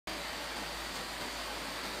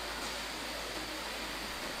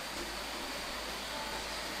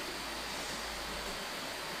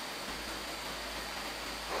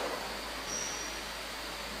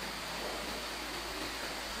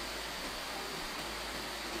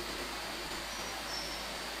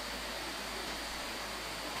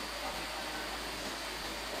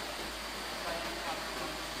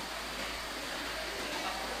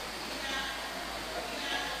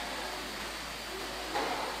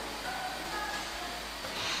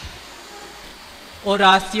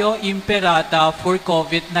Oratio Imperata for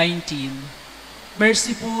COVID-19.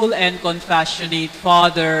 Merciful and compassionate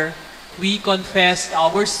Father, we confess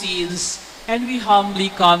our sins and we humbly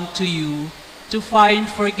come to you to find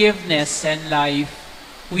forgiveness and life.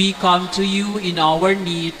 We come to you in our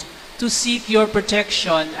need to seek your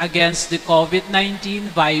protection against the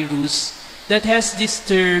COVID-19 virus that has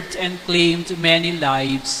disturbed and claimed many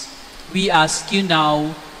lives. We ask you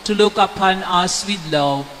now to look upon us with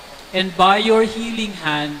love and by your healing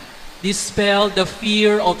hand, dispel the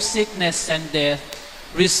fear of sickness and death,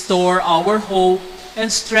 restore our hope,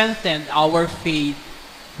 and strengthen our faith.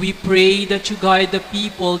 We pray that you guide the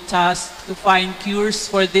people tasked to find cures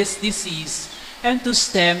for this disease and to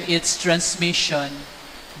stem its transmission.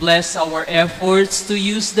 Bless our efforts to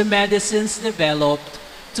use the medicines developed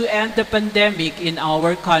to end the pandemic in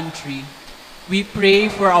our country. We pray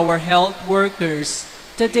for our health workers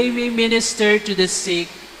that they may minister to the sick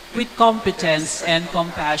with competence and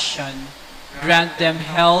compassion. Grant them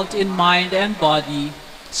health in mind and body,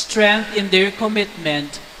 strength in their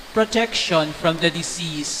commitment, protection from the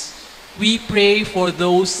disease. We pray for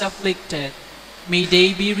those afflicted. May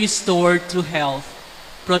they be restored to health.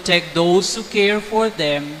 Protect those who care for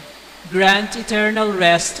them. Grant eternal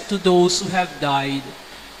rest to those who have died.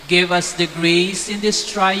 Give us the grace in these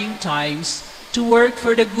trying times to work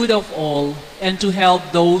for the good of all and to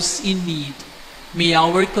help those in need. May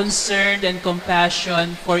our concern and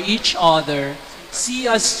compassion for each other see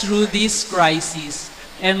us through this crisis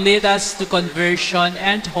and lead us to conversion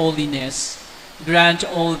and holiness. Grant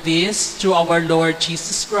all this through our Lord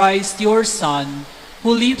Jesus Christ, your Son,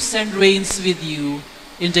 who lives and reigns with you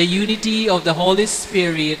in the unity of the Holy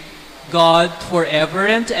Spirit, God, forever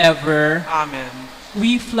and ever. Amen.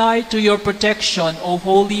 We fly to your protection, O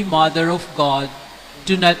Holy Mother of God.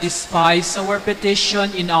 Do not despise our petition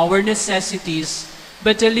in our necessities,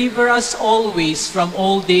 but deliver us always from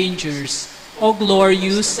all dangers, O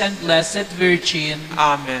glorious and blessed Virgin.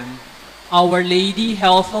 Amen. Our Lady,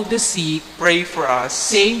 Health of the Sick, Pray for us.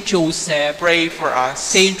 Saint Joseph, Pray for us.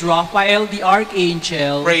 Saint Raphael the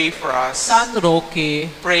Archangel, Pray for us. San Roque,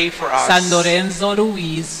 Pray for us. San Lorenzo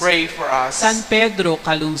Ruiz, Pray for us. San Pedro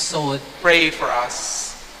Calungsod. Pray for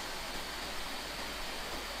us.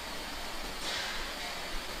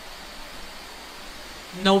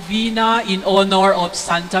 Novena in honor of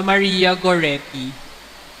Santa Maria Goretti.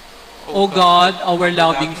 O God, our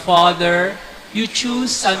loving Father, you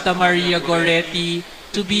choose Santa Maria Goretti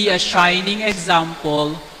to be a shining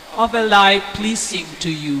example of a life pleasing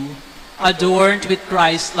to you. Adorned with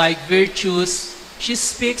Christ-like virtues, she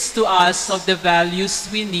speaks to us of the values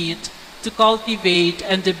we need to cultivate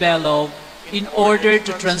and develop in order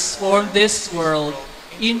to transform this world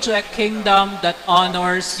into a kingdom that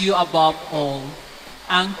honors you above all.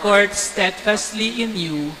 Anchored steadfastly in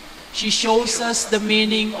you, she shows us the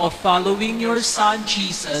meaning of following your Son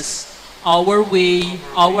Jesus, our way,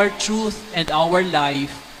 our truth, and our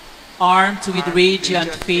life. Armed with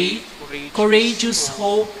radiant faith, courageous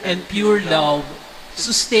hope, and pure love,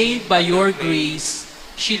 sustained by your grace,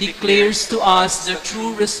 she declares to us the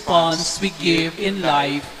true response we give in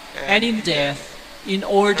life and in death, in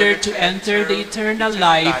order to enter the eternal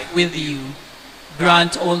life with you.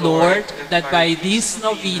 Grant, O Lord, that by this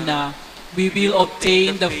novena, we will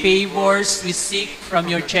obtain the favors we seek from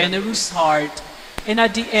your generous heart, and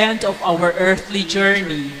at the end of our earthly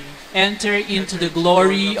journey, enter into the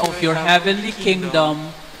glory of your heavenly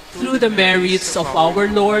kingdom through the merits of our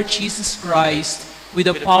Lord Jesus Christ, with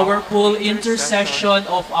the powerful intercession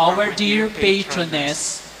of our dear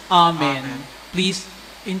patroness. Amen. Please,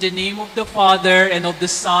 in the name of the Father, and of the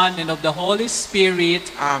Son, and of the Holy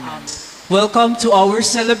Spirit. Amen. Welcome to our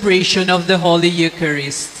celebration of the Holy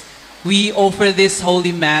Eucharist. We offer this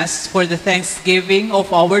Holy Mass for the thanksgiving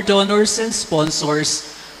of our donors and sponsors,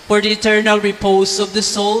 for the eternal repose of the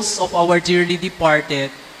souls of our dearly departed,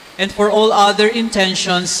 and for all other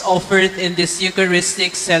intentions offered in this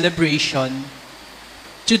Eucharistic celebration.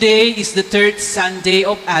 Today is the third Sunday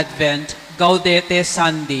of Advent, Gaudete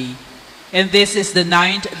Sunday, and this is the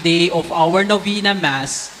 9th day of our Novena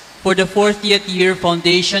Mass for the 40th year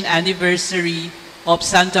foundation anniversary of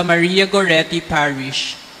Santa Maria Goretti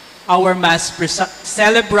Parish. Our Mass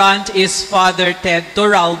celebrant is Father Ted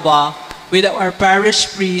Toralba, with our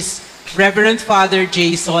parish priest, Reverend Father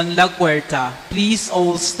Jason Laguerta. Please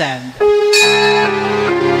all stand.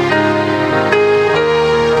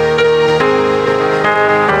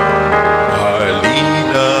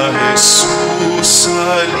 Halina, Jesus,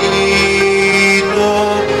 halina,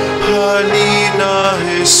 halina,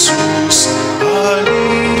 Jesus,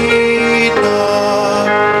 halina.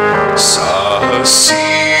 Sa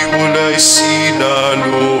simula'y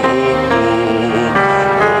sinaloob mo,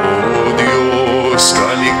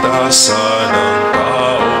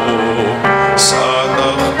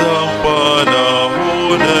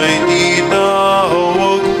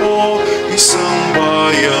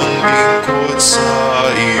 lingkod sa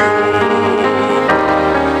iyo.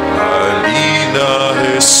 Halina,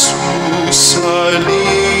 Jesus, halina.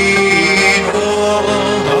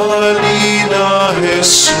 Halina,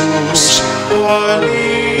 Jesus, halina.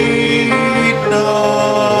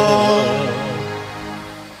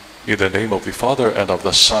 In the name of the Father, and of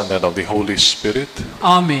the Son, and of the Holy Spirit,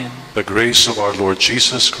 Amen. the grace of our Lord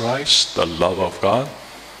Jesus Christ, the love of God,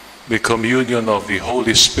 the communion of the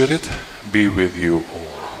Holy Spirit be with you all.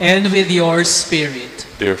 And with your spirit.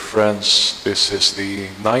 Dear friends, this is the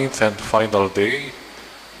 9th and final day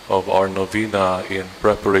of our novena in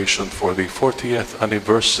preparation for the 40th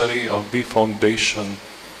anniversary of the foundation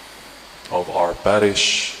of our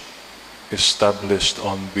parish, established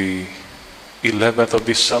on the 11th of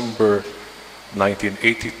December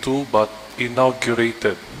 1982, but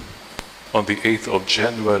inaugurated on the 8th of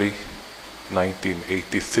January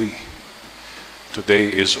 1983. Today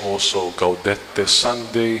is also Gaudete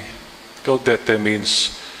Sunday. Gaudete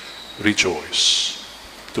means rejoice.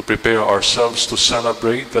 To prepare ourselves to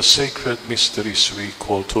celebrate the sacred mysteries, we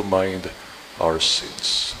call to mind our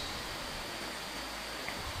sins.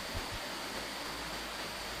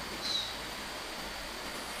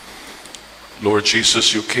 Lord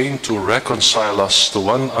Jesus, you came to reconcile us to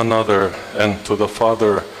one another and to the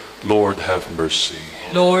Father. Lord, have mercy.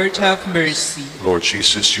 Lord, have mercy. Lord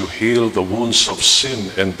Jesus, you heal the wounds of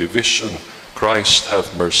sin and division. Christ,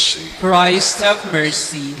 have mercy. Christ, have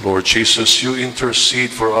mercy. Lord Jesus, you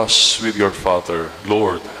intercede for us with your Father.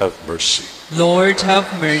 Lord, have mercy. Lord, have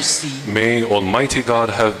mercy. May Almighty God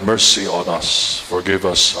have mercy on us, forgive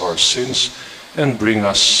us our sins, and bring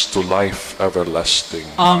us to life everlasting.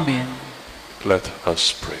 Amen. Let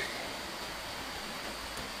us pray.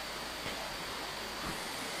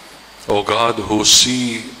 O God, who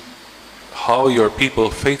see how your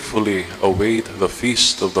people faithfully await the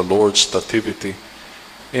feast of the Lord's Nativity,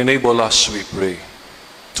 enable us, we pray,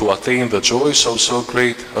 to attain the joys of so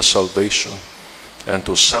great a salvation, and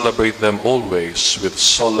to celebrate them always with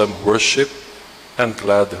solemn worship and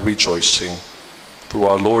glad rejoicing. Through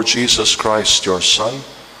our Lord Jesus Christ, your Son,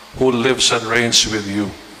 who lives and reigns with you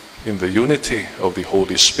in the unity of the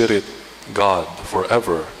Holy Spirit, God,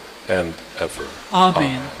 forever and ever.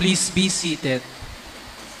 Amen. Please be seated.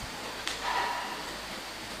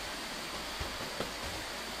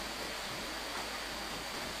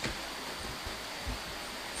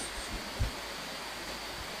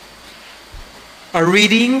 A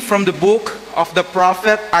reading from the book of the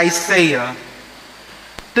prophet Isaiah.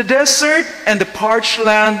 The desert and the parched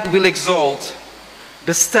land will exult.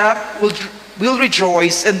 The steppe will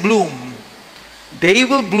rejoice and bloom. They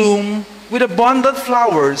will bloom with abundant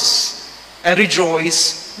flowers and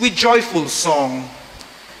rejoice with joyful song.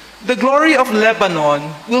 The glory of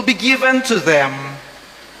Lebanon will be given to them,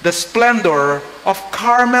 the splendor of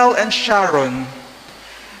Carmel and Sharon.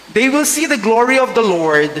 They will see the glory of the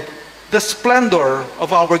Lord, the splendor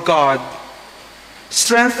of our God.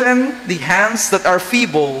 Strengthen the hands that are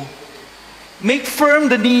feeble. Make firm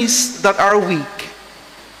the knees that are weak.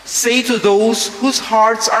 Say to those whose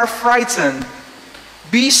hearts are frightened,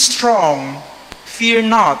 be strong, fear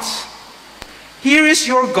not. Here is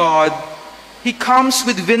your God. He comes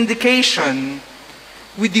with vindication.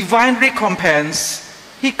 With divine recompense,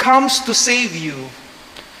 he comes to save you.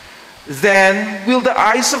 Then will the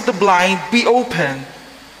eyes of the blind be opened,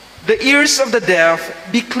 the ears of the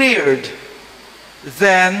deaf be cleared.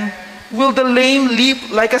 Then will the lame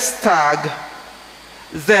leap like a stag.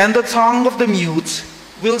 Then the tongue of the mute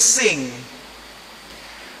will sing.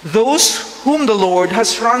 Those whom the Lord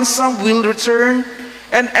has ransomed will return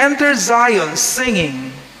and enter Zion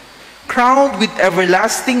singing, crowned with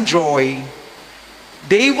everlasting joy.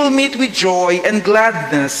 They will meet with joy and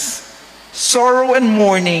gladness. Sorrow and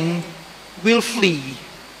mourning will flee.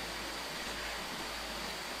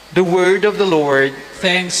 The word of the Lord.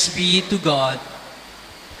 Thanks be to God.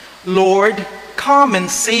 Lord, come and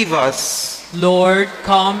save us. Lord,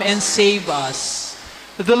 come and save us.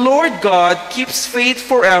 The Lord God keeps faith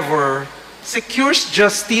forever, secures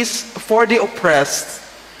justice for the oppressed,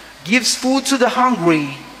 gives food to the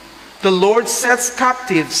hungry. The Lord sets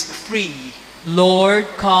captives free. Lord,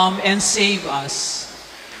 come and save us.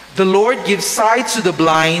 The Lord gives sight to the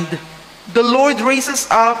blind. The Lord raises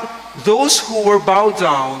up those who were bowed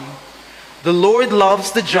down. The Lord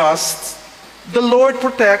loves the just. The Lord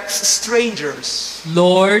protects strangers.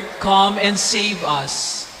 Lord, come and save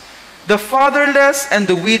us. The fatherless and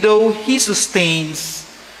the widow he sustains,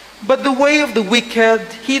 but the way of the wicked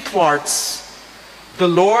he thwarts. The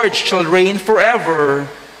Lord shall reign forever,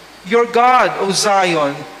 your God, O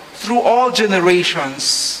Zion, through all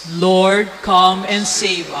generations. Lord, come and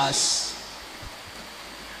save us.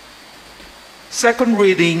 Second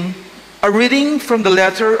reading, a reading from the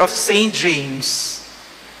letter of St. James.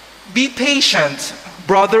 Be patient,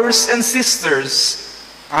 brothers and sisters,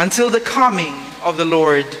 until the coming of the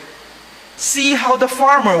Lord. See how the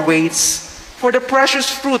farmer waits for the precious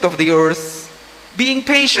fruit of the earth, being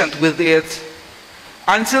patient with it,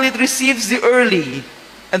 until it receives the early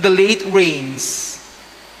and the late rains.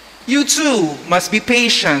 You too must be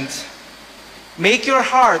patient. Make your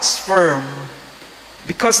hearts firm,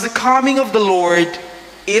 because the coming of the Lord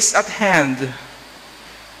is at hand.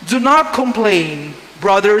 Do not complain,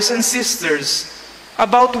 brothers and sisters,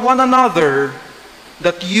 about one another,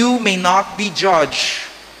 that you may not be judged.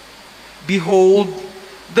 Behold,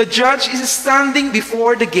 the judge is standing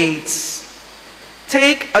before the gates.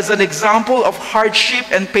 Take as an example of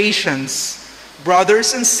hardship and patience,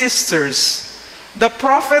 brothers and sisters, the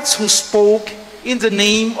prophets who spoke in the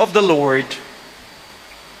name of the Lord.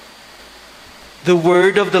 The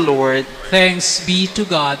word of the Lord. Thanks be to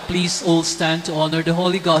God. Please all stand to honor the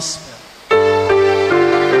Holy Gospel.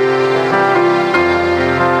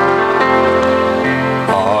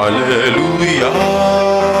 Alleluia,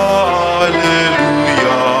 alleluia,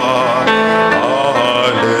 alleluia,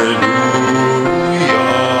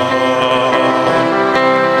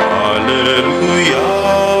 alleluia,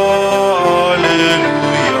 alleluia,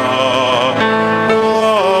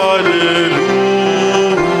 alleluia.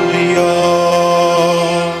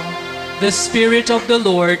 The Spirit of the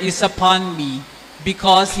Lord is upon me,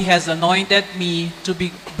 because He has anointed me to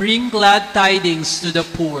bring glad tidings to the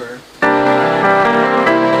poor.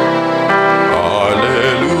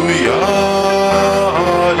 Alleluia,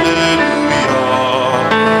 alleluia,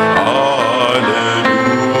 alleluia,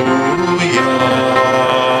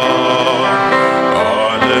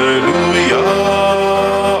 alleluia, alleluia.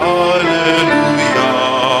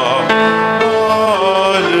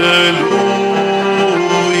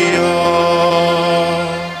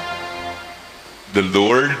 The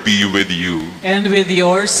Lord be with you. And with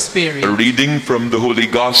your spirit. A reading from the Holy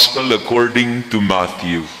Gospel according to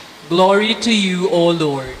Matthew. Glory to you, O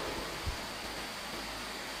Lord.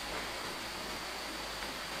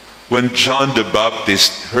 When John the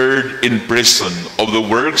Baptist heard in prison of the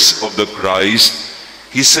works of the Christ,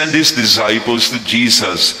 he sent his disciples to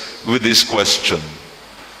Jesus with this question: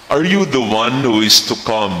 Are you the one who is to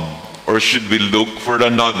come, or should we look for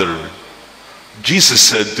another? Jesus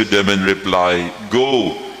said to them in reply,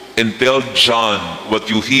 Go and tell John what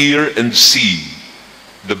you hear and see.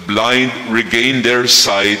 The blind regain their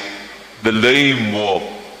sight, the lame walk,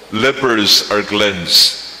 lepers are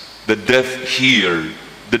cleansed, the deaf hear,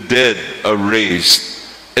 the dead are raised,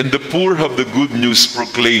 and the poor have the good news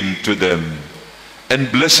proclaimed to them.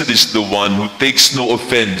 And blessed is the one who takes no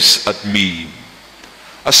offense at me.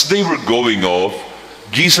 As they were going off,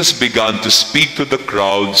 Jesus began to speak to the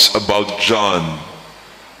crowds about John.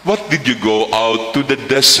 What did you go out to the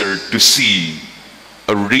desert to see?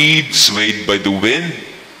 A reed swayed by the wind?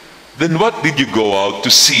 Then what did you go out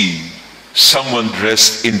to see? Someone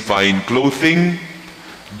dressed in fine clothing?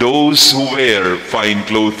 Those who wear fine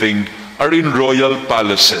clothing are in royal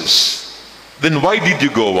palaces. Then why did you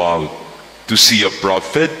go out? To see a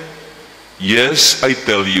prophet? Yes, I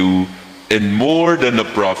tell you, and more than a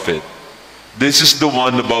prophet. This is the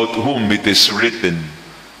one about whom it is written,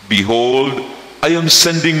 Behold, I am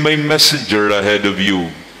sending my messenger ahead of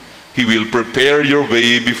you. He will prepare your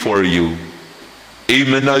way before you.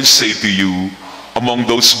 Amen, I say to you, among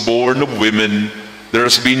those born of women, there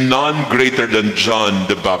has been none greater than John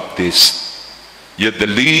the Baptist. Yet the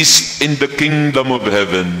least in the kingdom of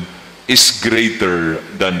heaven is greater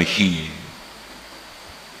than he.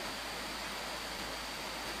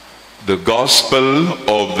 The Gospel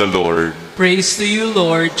of the Lord. Praise to you,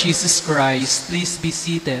 Lord Jesus Christ. Please be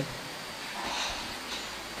seated.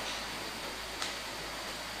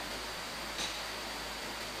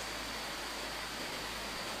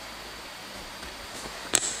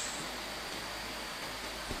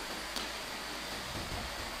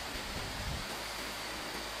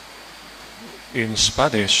 In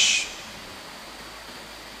Spanish,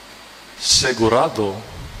 segurado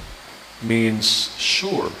means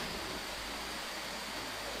sure,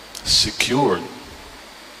 secured.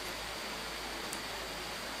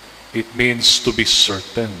 It means to be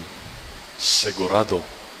certain, segurado.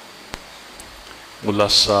 Mula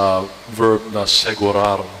sa verb na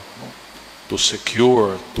segurar, to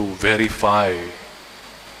secure, to verify.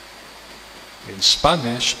 In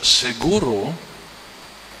Spanish, seguro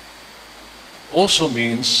also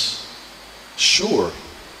means sure.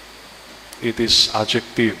 It is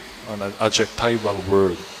adjective, an adjectival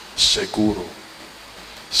word, seguro.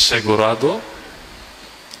 Segurado,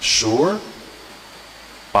 sure,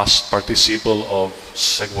 Past participle of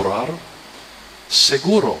segurar,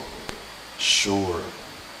 seguro, sure.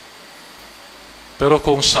 Pero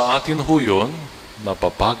kung sa atin ho yun,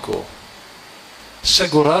 napabago.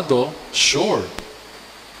 Segurado, sure.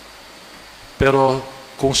 Pero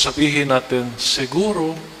kung sabihin natin,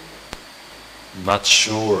 siguro, not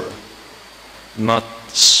sure, not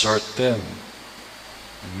certain,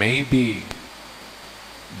 maybe,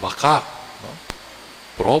 baka, no?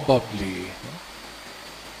 Probably. No?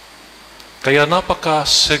 Kaya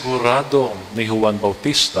napaka-segurado ni Juan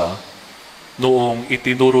Bautista noong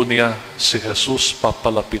itinuro niya si Jesus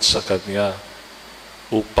papalapit sa kanya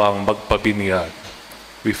upang magpabinyag.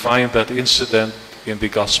 We find that incident in the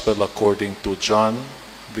Gospel according to John,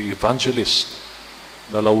 the evangelist.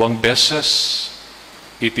 2 beses,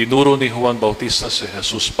 itinuro ni Juan Bautista si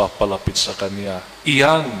Jesus papalapit sa kanya.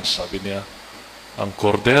 Iyan, sabi niya, ang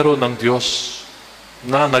kordero ng Diyos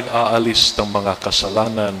na nag-aalis ng mga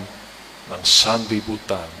kasalanan ng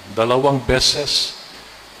sanlibutan. 2 beses,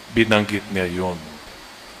 binanggit niya yun.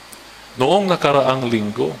 Noong nakaraang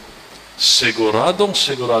linggo, sigurado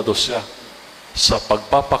siya sa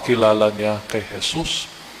pagpapakilala niya kay Jesus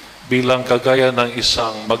bilang kagaya ng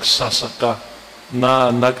isang magsasaka na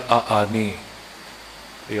nag-aani.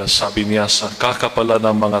 Kaya sabi niya sa kakapala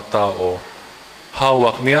ng mga tao,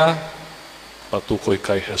 hawak niya, patukoy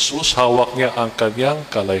kay Jesus, hawak niya ang kanyang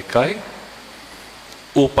kalaykay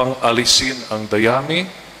upang alisin ang dayami,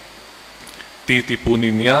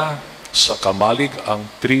 titipunin niya sa kamalig ang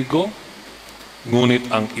trigo, ngunit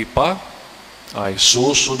ang ipa ay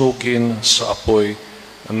susunugin sa apoy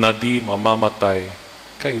na di mamamatay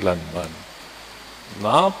kailanman.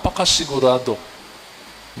 Napakasigurado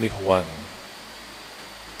ni Juan.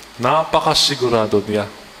 Napakasigurado niya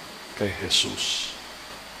kay Jesus.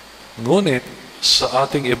 Ngunit sa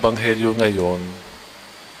ating ebanghelyo ngayon,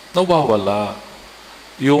 nawawala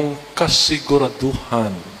yung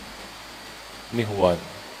kasiguraduhan ni Juan.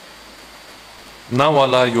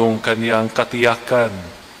 Nawala yung kaniyang katiyakan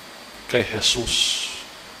kay Jesus.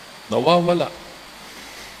 Nawawala.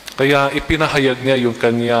 Kaya ipinahayag niya yung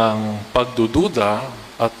kaniyang pagdududa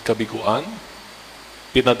at kabiguan.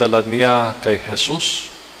 Pinadala niya kay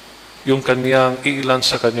Jesus yung kaniyang ilan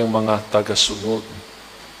sa kaniyang mga tagasunod.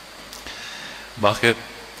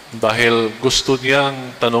 Bakit? Dahil gusto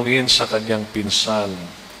niyang tanungin sa kaniyang pinsan.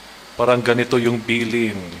 Parang ganito yung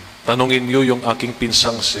bilin. Tanungin niyo yung aking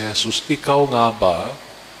pinsang si Jesus, ikaw nga ba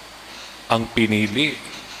ang pinili?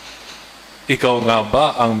 Ikaw nga ba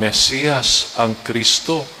ang Mesiyas, ang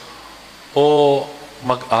Kristo? O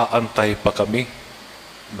mag-aantay pa kami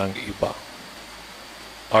ng iba?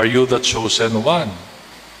 Are you the chosen one?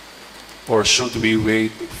 Or should we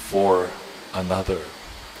wait for another?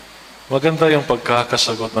 Maganda yung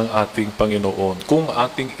pagkakasagot ng ating Panginoon kung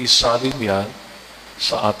ating isalin yan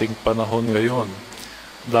sa ating panahon ngayon.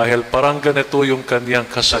 Dahil parang ganito yung kanyang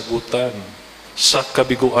kasagutan sa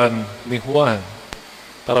kabiguan ni Juan.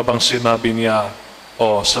 Para bang sinabi niya,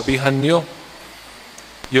 sabihan niyo,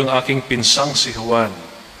 yung aking pinsang si Juan,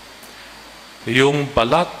 yung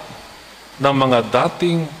balat ng mga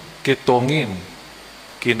dating kitongin,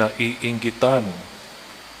 kinaiinggitan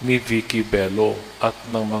ni Vicky Bello at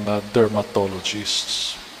ng mga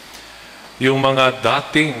dermatologists. Yung mga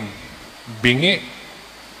dating bingi,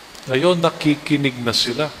 ngayon nakikinig na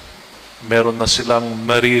sila. Meron na silang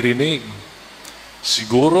maririnig.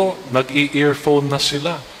 Siguro nag-i-earphone na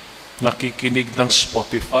sila. Nakikinig ng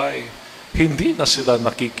Spotify. Hindi na sila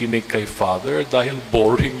nakikinig kay Father dahil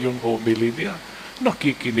boring yung homily niya.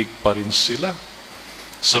 Nakikinig pa rin sila.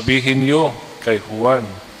 Sabihin niyo kay Juan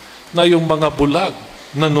na yung mga bulag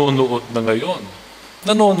nanonood na ngayon.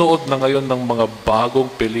 Nanonood na ngayon ng mga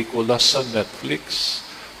bagong pelikula sa Netflix,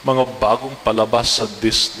 mga bagong palabas sa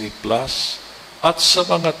Disney Plus, at sa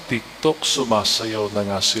mga TikTok sumasayaw na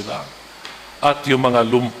nga sila. At yung mga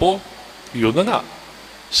lumpo, yun na nga,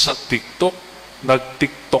 sa TikTok,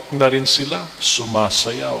 nag-TikTok na rin sila,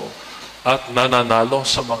 sumasayaw, at nananalo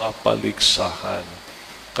sa mga paligsahan.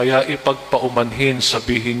 Kaya ipagpaumanhin,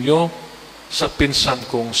 sabihin nyo, sa pinsan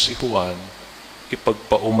kong si Juan,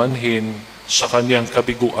 ipagpaumanhin sa kanyang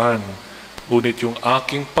kabiguan. Ngunit yung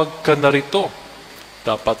aking pagkanarito,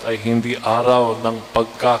 dapat ay hindi araw ng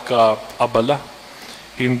pagkakaabala.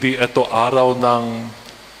 Hindi ito araw ng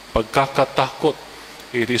pagkakatakot.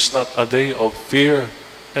 It is not a day of fear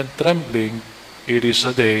and trembling. It is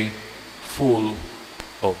a day full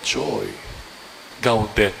of joy.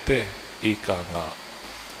 Gaudete, ika nga.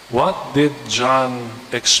 What did John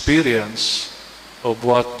experience of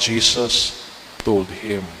what Jesus told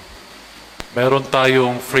him? Meron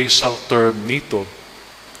tayong phrasal term nito,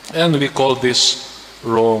 and we call this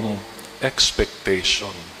wrong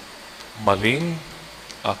expectation. Maling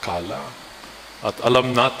akala. At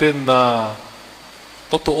alam natin na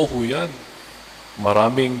totoo ho yan.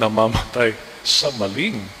 Maraming namamatay sa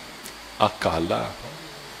maling akala.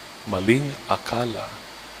 Maling akala.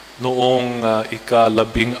 Noong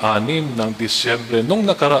ika-16 ng Disyembre, nung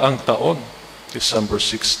nakaraang taon, December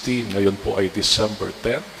 16, ngayon po ay December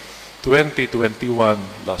 10, 2021,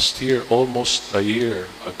 last year, almost a year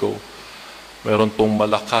ago, meron pong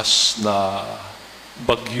malakas na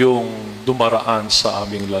bagyong dumaraan sa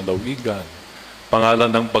aming lalawigan.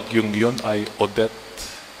 Pangalan ng bagyong yun ay Odette.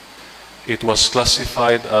 It was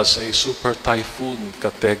classified as a super typhoon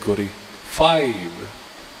category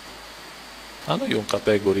 5. Ano yung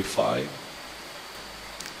category 5?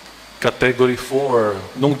 Category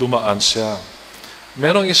 4, nung dumaan siya.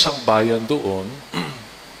 Merong isang bayan doon,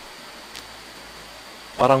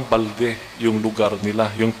 parang balde yung lugar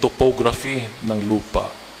nila, yung topography ng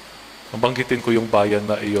lupa. Mabanggitin ko yung bayan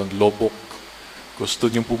na iyon, Lobok. Gusto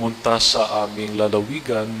niyong pumunta sa aming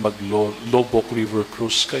lalawigan, mag-Lobok River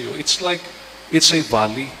Cruise kayo. It's a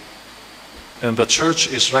valley. And the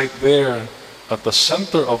church is right there at the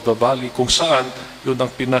center of the valley, kung saan yun ang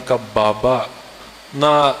pinakababa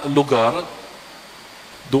na lugar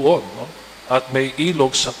doon. No? At may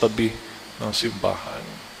ilog sa tabi ng simbahan.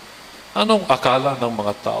 Anong akala ng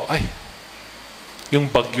mga tao? Ay,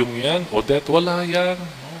 yung bagyong yan, Odette, wala yan.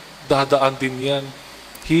 No? Dadaan din yan.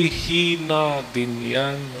 Hihina din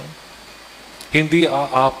yan. No? Hindi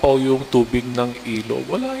aapaw yung tubig ng ilog.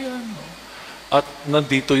 Wala yan. No? At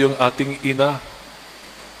nandito yung ating ina.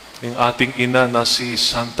 Yung ating ina na si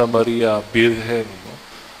Santa Maria Virgen. No?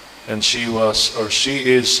 And she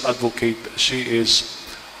is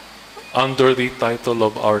under the title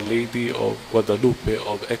of Our Lady of Guadalupe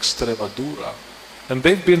of Extremadura. And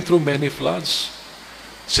they've been through many floods.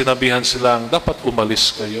 Sinabihan silang, dapat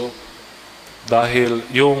umalis kayo. Dahil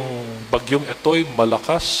yung bagyong ito'y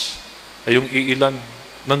malakas. Ay yung iilan,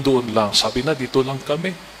 nandoon lang. Sabi na, dito lang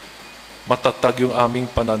kami. Matatag yung aming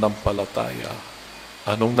pananampalataya.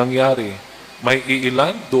 Anong nangyari? May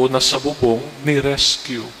iilan doon na sa bubong ni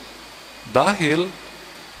rescue. Dahil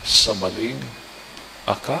sa maling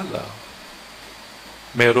akala.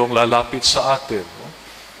 Merong lalapit sa atin. No?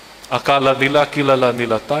 Akala nila, kilala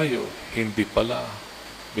nila tayo. Hindi pala.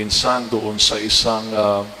 Minsan doon sa isang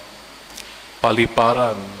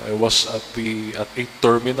paliparan, I was at a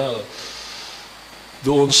terminal.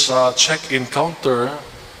 Doon sa check-in counter,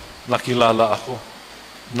 nakilala ako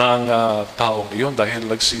ng taong iyon dahil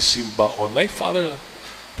nagsisimba online. Father,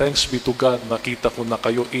 thanks be to God, nakita ko na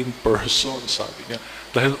kayo in person, sabi niya.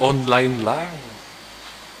 Dahil online lang.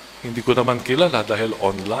 Hindi ko naman kilala dahil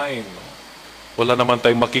online. Wala naman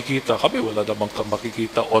tayong makikita. Kami wala naman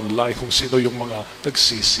makikita online kung sino yung mga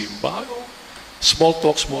nagsisimba. Small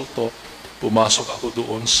talk. Pumasok ako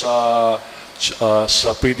doon sa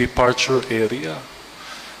pre-departure area.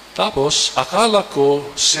 Tapos, akala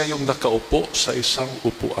ko siya yung nakaupo sa isang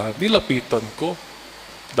upuan. Nilapitan ko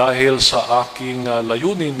dahil sa aking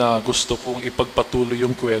layunin na gusto kong ipagpatuloy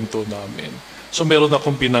yung kwento namin. So, meron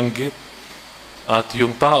akong binanggit. At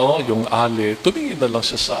yung tao, yung ale, tumingin na lang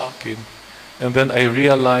siya sa akin. And then I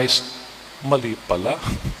realized, mali pala.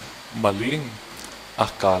 Maling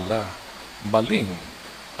akala. Maling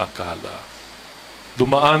akala.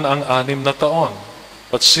 Dumaan ang 6 na taon.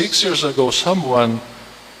 But 6 years ago, someone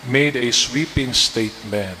made a sweeping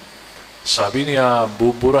statement. Sabi niya,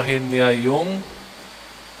 buburahin niya yung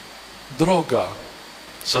droga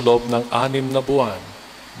sa loob ng 6 na buwan.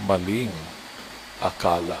 Maling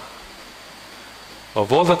akala.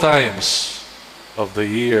 Of all the times of the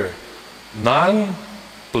year, none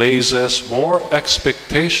places more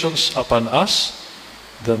expectations upon us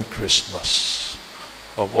than Christmas.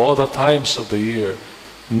 Of all the times of the year,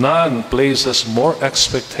 none places more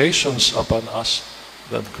expectations upon us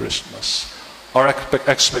than Christmas. Our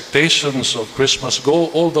expectations of Christmas go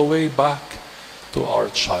all the way back to our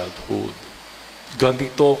childhood.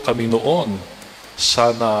 Ganito kami noon.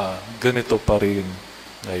 Sana ganito pa rin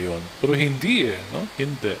ngayon. Pero hindi no?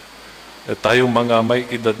 Hindi. Tayong mga may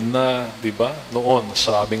edad na, di ba? Noon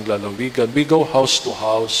sa aming lalawigan, we go house to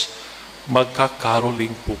house,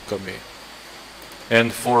 magkakaroling po kami.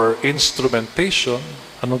 And for instrumentation,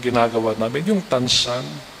 anong ginagawa namin? Yung tansan,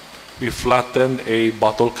 we flatten a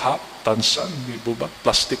bottle cap, tansan, di ba?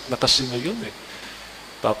 Plastic na kasi ngayon eh.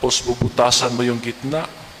 Tapos bubutasan mo yung gitna.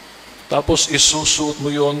 Tapos isusuot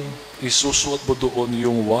mo doon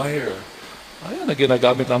yung wire. Ayan na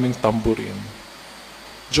ginagamit naming tamburin.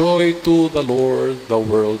 Joy to the Lord, the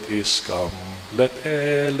world is come. Let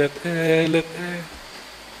e.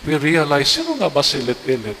 We realize, sino nga ba si let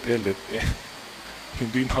e?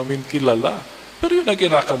 Hindi namin kilala. Pero yun ang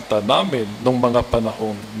kinakanta namin nung mga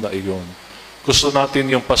panahon na iyon. Gusto natin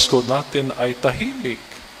yung Pasko natin ay tahimik,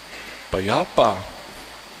 payapa,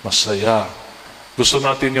 masaya. Gusto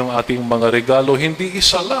natin yung ating mga regalo, hindi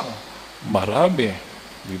isa lang, marami.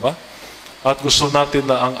 Di ba? At gusto natin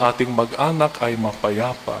na ang ating mag-anak ay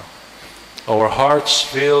mapayapa. Our hearts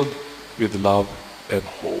filled with love and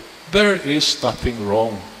hope. There is nothing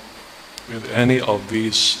wrong with any of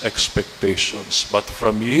these expectations. But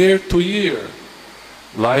from year to year,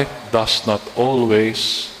 life does not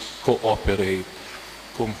always cooperate.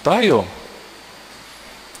 Kung tayo,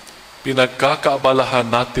 pinagkakaabalahan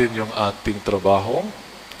natin yung ating trabaho,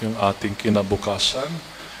 yung ating kinabukasan,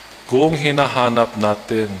 kung hinaharap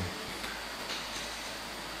natin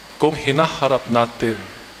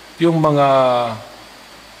yung mga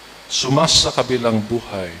sumasakabilang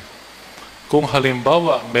buhay, kung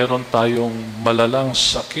halimbawa meron tayong malalang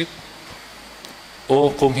sakit,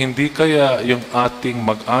 o kung hindi kaya yung ating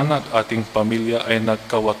mag-anak, ating pamilya ay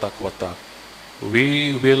nagkawatak-watak,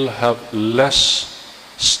 we will have less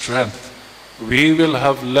strength, we will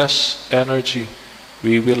have less energy,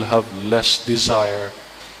 we will have less desire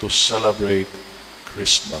to celebrate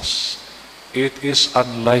Christmas. It is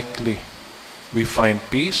unlikely we find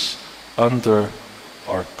peace under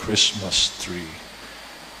our Christmas tree.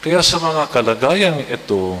 Kaya sa mga kalagayang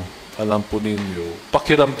ito, alam po ninyo,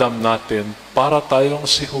 pakiramdam natin para tayong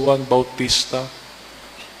si Juan Bautista.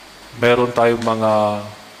 Meron tayong mga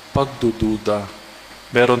pagdududa,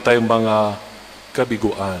 meron tayong mga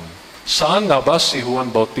kabiguan. Saan nga ba si Juan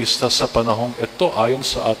Bautista sa panahong ito ayon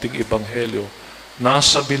sa ating ebanghelyo?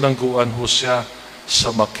 Nasa bilangguan ho siya sa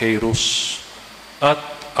Macairus. At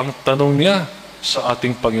ang tanong niya sa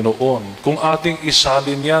ating Panginoon, kung ating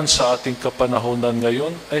isalin yan sa ating kapanahonan ngayon,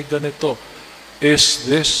 ay ganito, is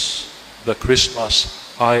this the Christmas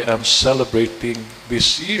I am celebrating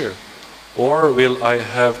this year? Or will I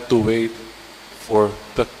have to wait for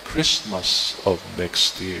the Christmas of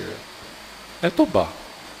next year? Ito ba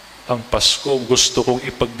ang Pasko gusto kong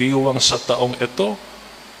ipagdiwang sa taong ito?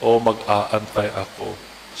 O mag-aantay ako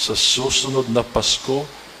sa susunod na Pasko,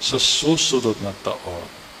 sa susunod na taon?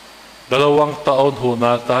 2 taon ho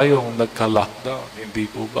na tayong nagka-lockdown,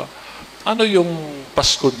 hindi po ba? Ano yung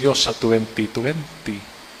Pasko niyo sa 2020?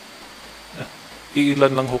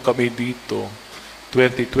 Iilan lang ho kami dito.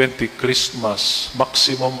 2020 Christmas,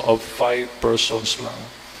 maximum of 5 persons lang.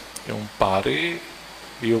 Yung pare,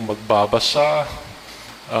 yung magbabasa,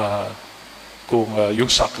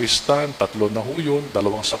 yung sakristan, 3 na ho yun, 2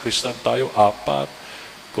 sakristan tayo,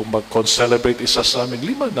 4. Kung mag-concelebrate isa sa amin,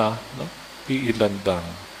 5 na, no? Iilan lang.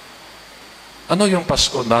 Ano yung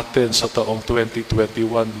Pasko natin sa taong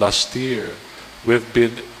 2021 last year? We've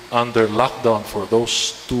been under lockdown for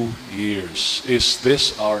those 2 years. Is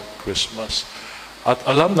this our Christmas? At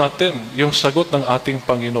alam natin, yung sagot ng ating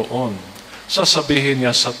Panginoon, sasabihin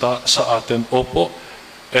niya sa atin, opo,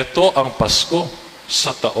 ito ang Pasko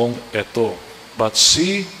sa taong ito. But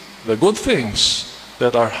see the good things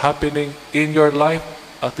that are happening in your life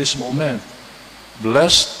at this moment.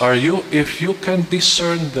 Blessed are you if you can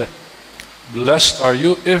discern them. Blessed are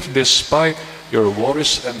you if despite your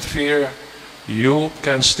worries and fear, you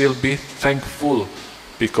can still be thankful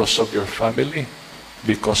because of your family,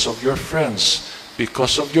 because of your friends,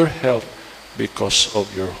 because of your health, because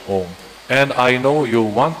of your home. And I know you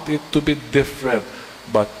want it to be different,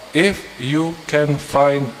 but if you can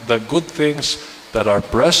find the good things that are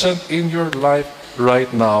present in your life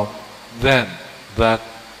right now, then that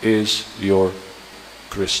is your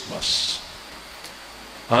Christmas.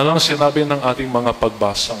 Ano ang sinabi ng ating mga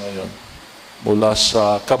pagbasa ngayon? Mula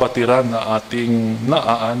sa kabatiran na ating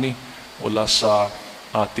naaani, mula sa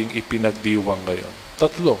ating ipinagdiwang ngayon.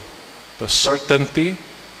 3. The certainty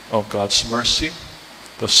of God's mercy,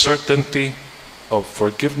 the certainty of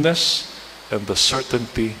forgiveness, and the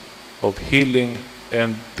certainty of healing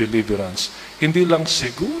and deliverance. Hindi lang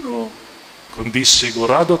siguro, kundi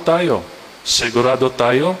sigurado tayo. Sigurado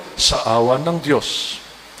tayo sa awa ng Diyos.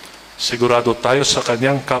 Sigurado tayo sa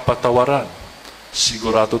Kanyang kapatawaran.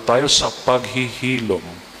 Sigurado tayo sa paghihilom.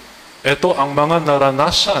 Ito ang mga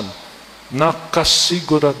naranasan na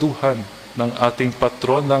kasiguraduhan ng ating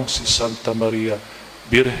patronang si Santa Maria,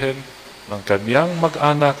 Birhen, ng kanyang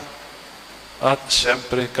mag-anak, at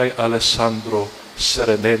siyempre kay Alessandro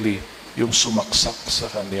Serenelli, yung sumaksak sa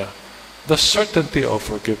kanya. The certainty of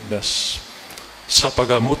forgiveness. Sa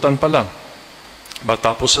pagamutan pa lang,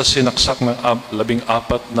 matapos sa sinaksak ng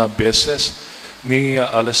 14 na beses ni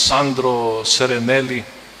Alessandro Serenelli,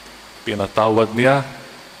 pinatawad niya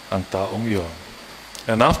ang taong iyon.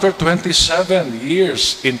 And after 27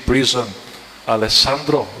 years in prison,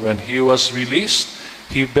 Alessandro, when he was released,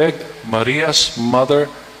 he begged Maria's mother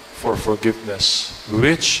for forgiveness,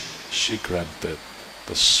 which she granted.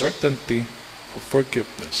 The certainty of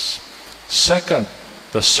forgiveness. Second,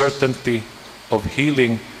 the certainty of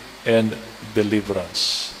healing and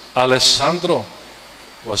deliverance. Alessandro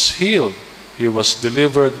was healed. He was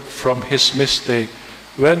delivered from his mistake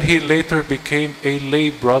when he later became a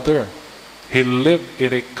lay brother. He lived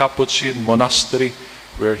in a Capuchin monastery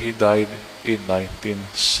where he died in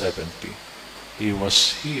 1970. He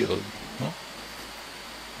was healed. No?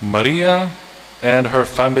 Maria and her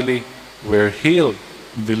family were healed,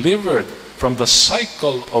 delivered from the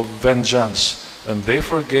cycle of vengeance, and they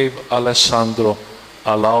forgave Alessandro,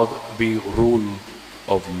 allowed the rule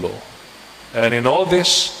of law. And in all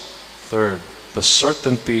this, third, the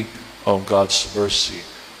certainty of God's mercy,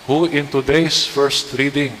 who in today's first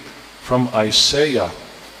reading from Isaiah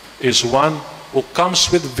is one who comes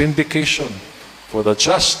with vindication for the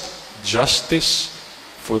just, justice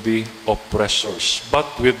for the oppressors, but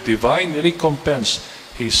with divine recompense,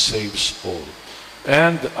 he saves all.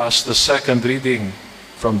 And as the second reading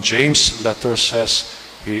from James' letter says,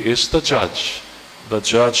 he is the judge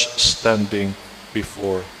standing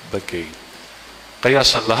before the gate. Kaya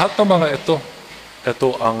sa lahat ng mga ito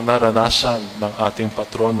ang naranasan ng ating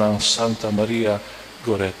patronang Santa Maria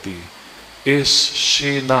Goretti. Is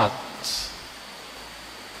she not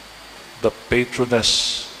the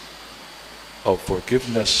patroness of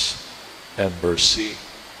forgiveness and mercy?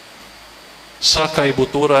 Sa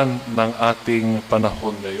kaibuturan ng ating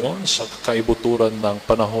panahon ngayon, sa kaibuturan ng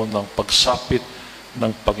panahon ng pagsapit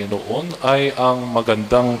ng Panginoon, ay ang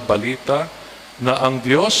magandang balita na ang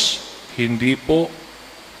Diyos hindi po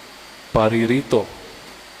paririto.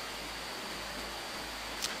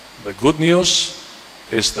 The good news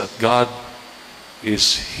is that God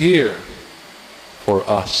is here for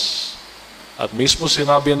us. At mismo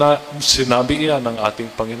sinabi iyan ng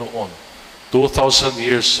ating Panginoon 2,000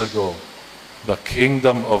 years ago, the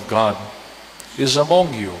kingdom of God is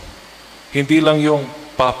among you. Hindi lang yung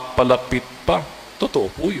papalapit pa.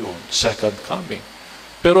 Totoo po yun, second coming.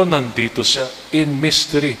 Pero nandito siya in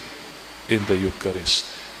mystery in the Eucharist.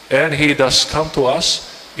 And He does come to us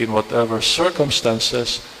in whatever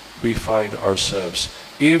circumstances we find ourselves,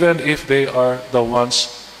 even if they are the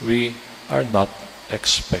ones we are not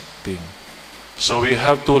expecting. So we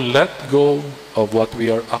have to let go of what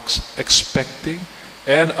we are expecting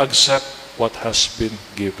and accept what has been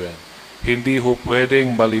given. Hindi ho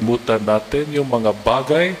pwedeng malimutan natin yung mga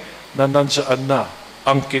bagay na nandiyan na.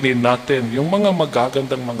 Angkinin natin yung mga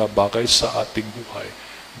magagandang mga bagay sa ating buhay.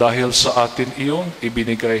 Dahil sa atin iyon,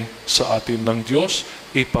 ibinigay sa atin ng Diyos,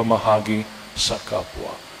 ipamahagi sa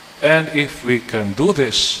kapwa. And if we can do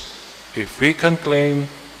this, if we can claim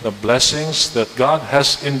the blessings that God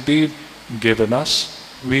has indeed given us,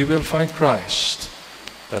 we will find Christ.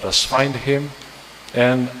 Let us find Him,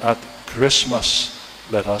 and at Christmas,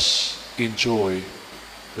 let us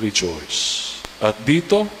rejoice. At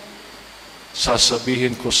dito,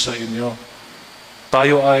 sasabihin ko sa inyo,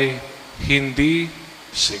 tayo ay hindi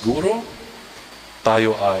siguro,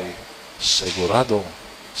 tayo ay sigurado.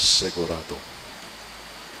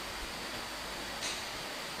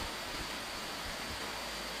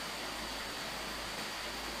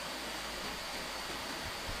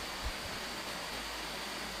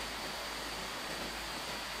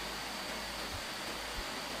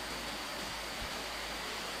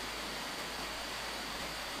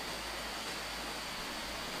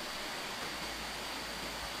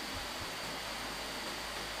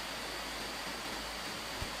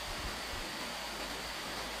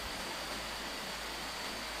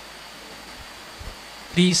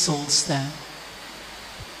 Please all stand.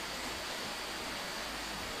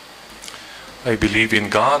 I believe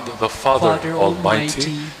in God, the Father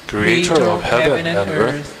Almighty, Creator of heaven and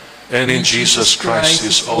earth, and in Jesus Christ,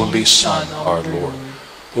 His only Son, our Lord,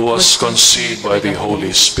 who was conceived by the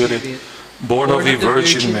Holy Spirit, born of the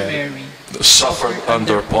Virgin Mary, suffered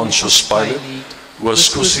under Pontius Pilate,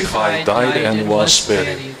 was crucified, died, and was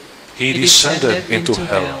buried. He descended into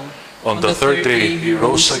hell. On the third day, He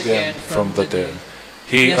rose again from the dead.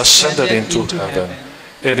 He ascended into heaven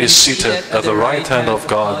and is seated at the right hand of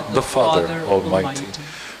God, the Father Almighty.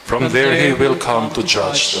 From there He will come to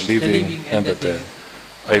judge the living and the dead.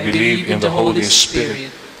 I believe in the Holy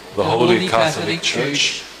Spirit, the Holy Catholic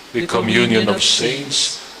Church, the communion of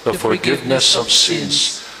saints, the forgiveness of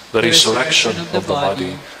sins, the resurrection of the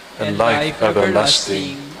body, and life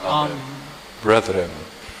everlasting. Amen. Brethren,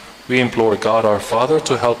 we implore God our Father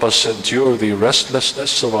to help us endure the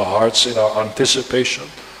restlessness of our hearts in our anticipation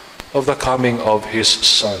of the coming of His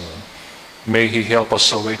Son. May He help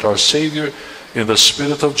us await our Savior in the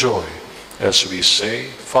spirit of joy as we say,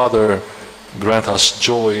 Father, grant us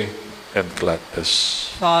joy and gladness.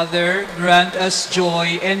 Father, grant us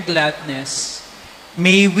joy and gladness.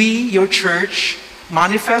 May we, your church,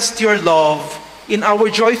 manifest your love in our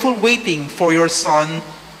joyful waiting for your Son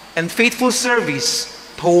and faithful service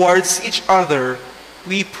towards each other,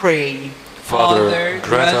 we pray. Father,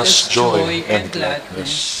 grant us joy and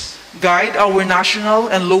gladness. Guide our national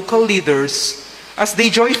and local leaders as they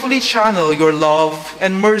joyfully channel your love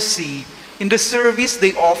and mercy in the service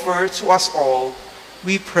they offer to us all,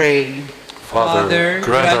 we pray. Father,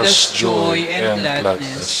 grant us joy and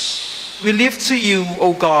gladness. We lift to you,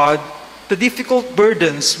 O God, the difficult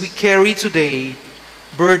burdens we carry today,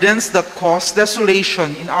 burdens that cause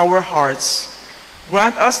desolation in our hearts.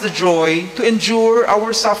 Grant us the joy to endure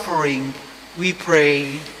our suffering, we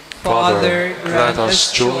pray. Father, grant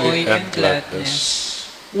us joy and gladness.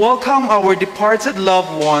 Welcome our departed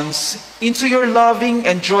loved ones into your loving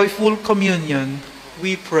and joyful communion,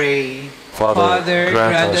 we pray. Father,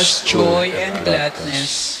 grant us joy and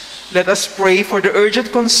gladness. Let us pray for the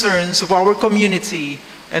urgent concerns of our community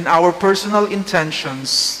and our personal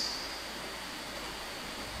intentions.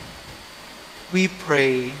 We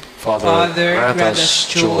pray. Father, grant us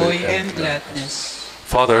joy and gladness.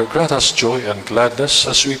 Father, grant us joy and gladness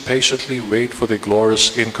as we patiently wait for the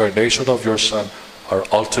glorious incarnation of your Son, our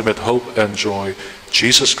ultimate hope and joy,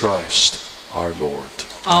 Jesus Christ, our Lord.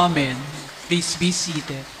 Amen. Please be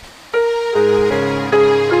seated.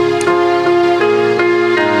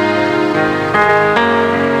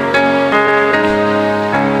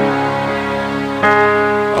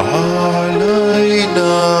 Alay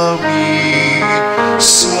namin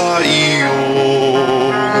sa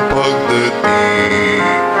iyong pagdating,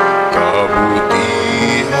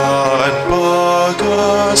 kabutihan,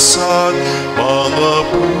 pag-asa't mga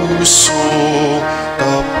pusong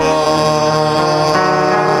tapat.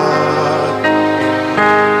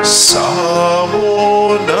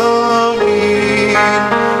 Samo namin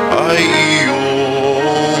ay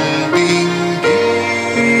iyong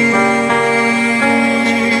dinggin,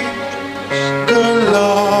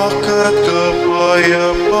 galak at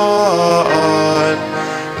kapayapaan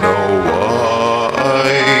nawa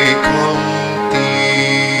ay kamtin.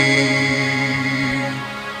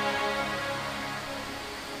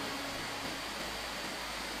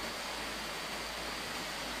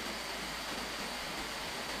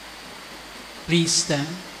 Please stand.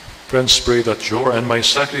 Friends, pray that your and my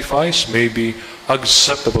sacrifice may be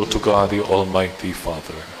acceptable to God, the Almighty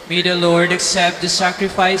Father. May the Lord accept the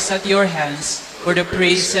sacrifice at your hands for the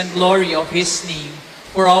praise and glory of his name,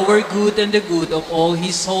 for our good and the good of all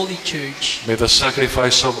his holy church. May the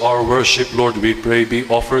sacrifice of our worship, Lord, we pray, be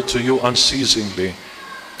offered to you unceasingly,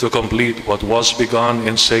 to complete what was begun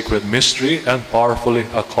in sacred mystery and powerfully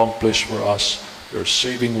accomplish for us your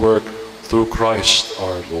saving work through Christ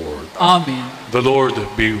our Lord. Amen. The Lord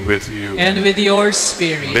be with you. And with your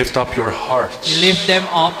spirit, Lift up your hearts. lift them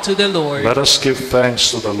up to the Lord. Let us give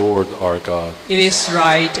thanks to the Lord our God. It is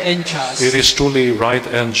right and just. It is truly right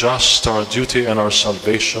and just, our duty and our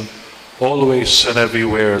salvation, always and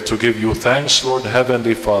everywhere, to give you thanks, Lord,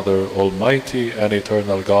 Heavenly Father, Almighty and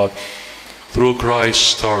eternal God, through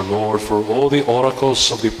Christ our Lord. For all the oracles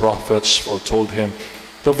of the prophets foretold him,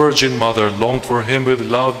 the Virgin Mother longed for him with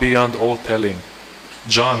love beyond all telling.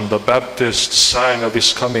 John the Baptist sang of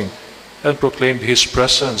his coming and proclaimed his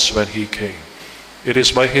presence when he came. It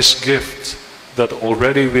is by his gift that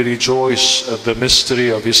already we rejoice at the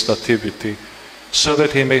mystery of his nativity, so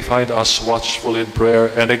that he may find us watchful in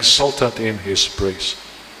prayer and exultant in his praise.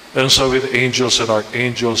 And so with angels and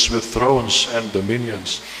archangels, with thrones and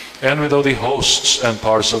dominions, and with all the hosts and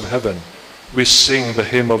powers of heaven, we sing the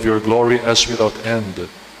hymn of your glory as without end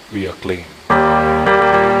we acclaim.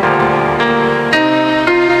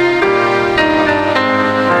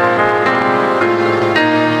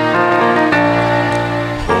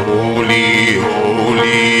 Holy,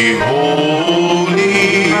 holy,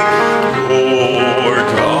 holy, Lord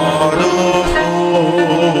God of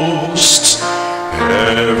hosts,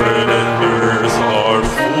 heaven and earth are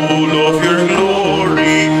full of your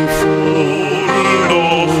glory, full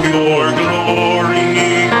of your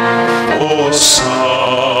glory.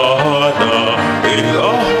 Hosanna in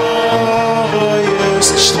the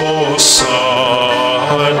highest, Hosanna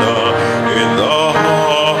in the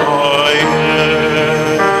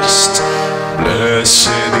highest.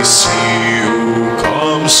 Blessed is he who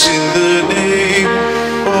comes in the name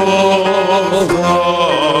of the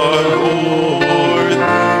Lord.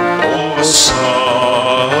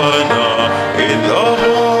 Hosanna in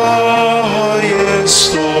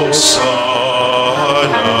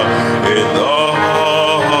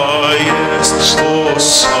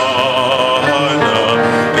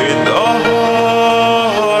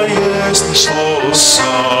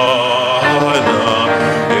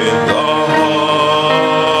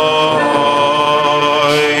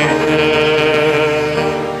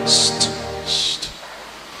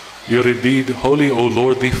indeed holy, O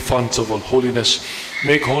Lord, the fount of all holiness.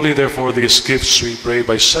 Make holy, therefore, these gifts, we pray,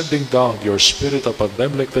 by sending down your Spirit upon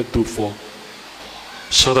them like the dewfall,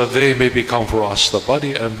 so that they may become for us the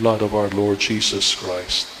body and blood of our Lord Jesus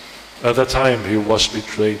Christ. At the time he was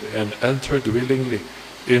betrayed and entered willingly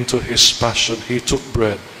into his passion, he took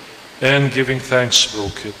bread, and giving thanks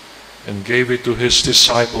broke it, and gave it to his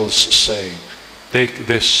disciples, saying, Take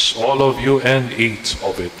this, all of you, and eat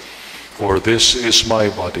of it, for this is my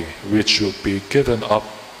body, which will be given up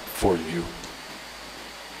for you.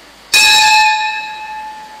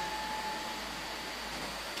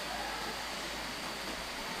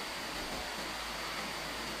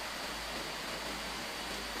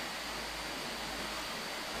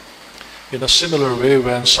 In a similar way,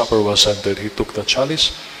 when supper was ended, he took the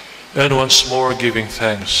chalice, and once more giving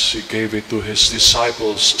thanks, he gave it to his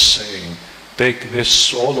disciples, saying, Take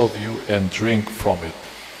this, all of you, and drink from it.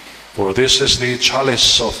 For this is the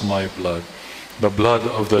chalice of my blood, the blood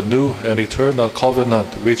of the new and eternal covenant,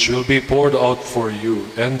 which will be poured out for you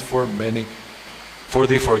and for many, for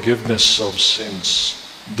the forgiveness of sins.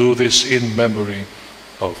 Do this in memory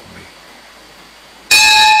of me.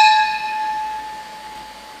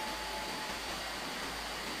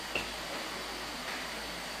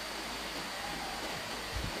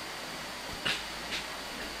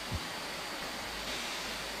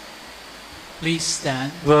 Please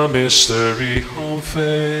stand. The mystery of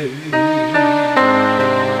faith.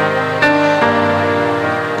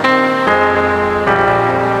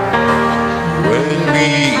 When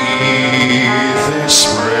we eat this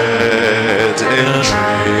bread and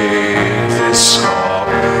drink this cup,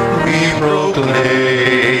 we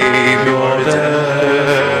proclaim your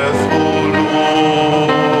death, O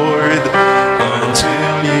Lord,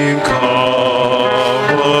 until you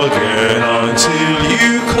come again, until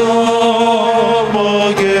you come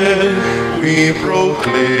again. We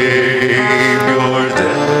proclaim your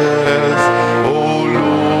death, O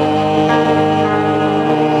Lord.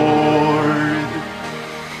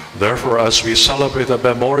 Therefore, as we celebrate the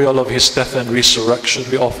memorial of his death and resurrection,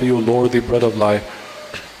 we offer you, Lord, the bread of life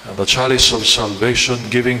and the chalice of salvation,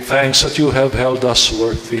 giving thanks that you have held us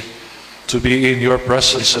worthy to be in your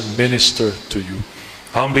presence and minister to you.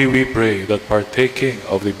 Humbly we pray that, partaking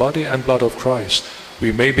of the body and blood of Christ,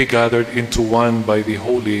 we may be gathered into one by the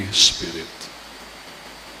Holy Spirit.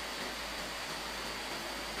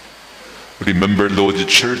 Remember, Lord, the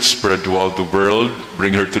church spread throughout the world.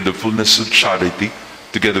 Bring her to the fullness of charity,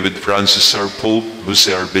 together with Francis our Pope,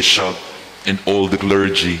 Jose our Bishop, and all the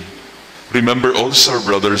clergy. Remember also our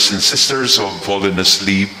brothers and sisters who have fallen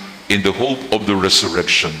asleep in the hope of the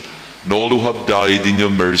resurrection, and all who have died in your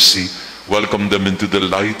mercy. Welcome them into the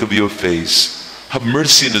light of your face. Have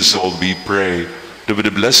mercy on us all, we pray, that with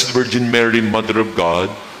the Blessed Virgin Mary, Mother of God,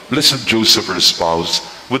 Blessed Joseph, her spouse,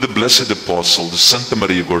 with the blessed apostles, Santa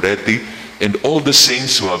Maria Goretti, and all the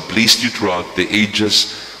saints who have pleased you throughout the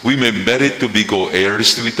ages, we may merit to be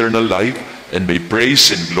co-heirs to eternal life, and may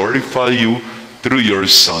praise and glorify you through your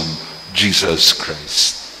Son, Jesus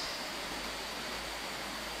Christ.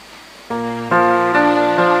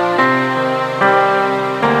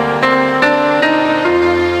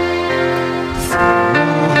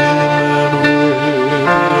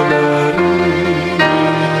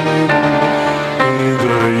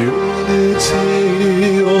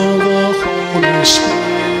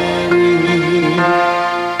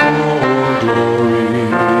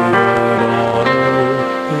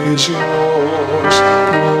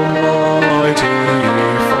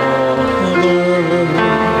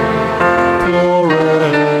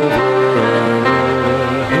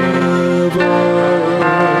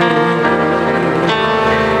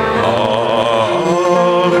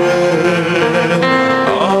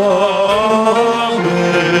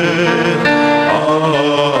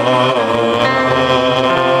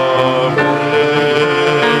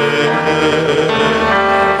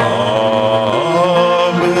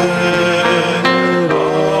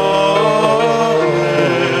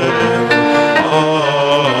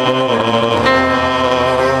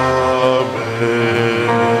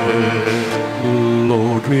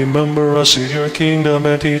 Remember us in your kingdom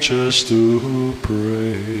and teach us to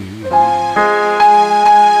pray.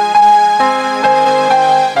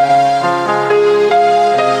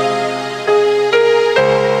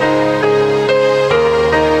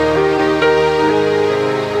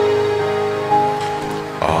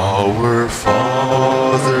 Our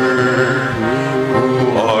Father,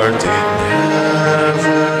 who art in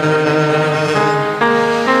heaven,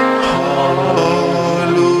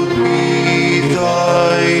 hallowed be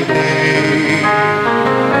thy name.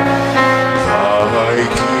 Thy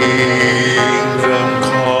kingdom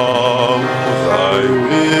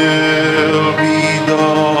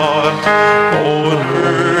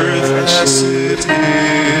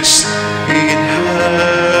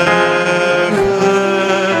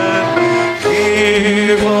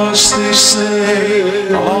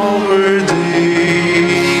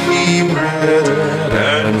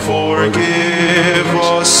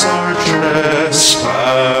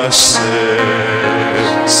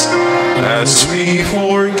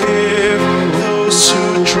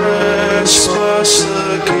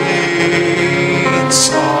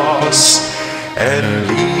and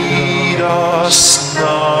lead us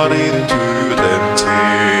not into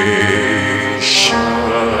temptation,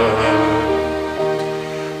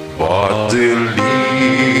 but deliver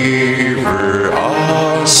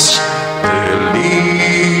us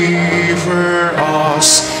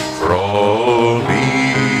from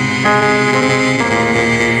evil.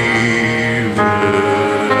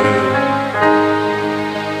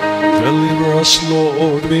 Deliver us,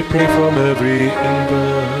 Lord, we pray, from every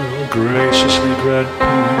evil. Graciously grant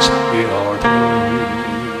peace in our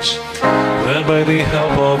days, that by the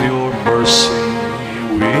help of your mercy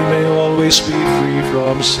we may always be free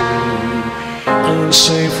from sin and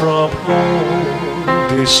safe from all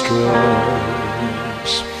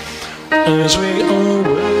distress, as we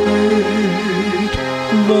await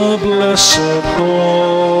the blessed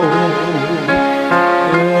hope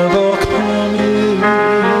and the coming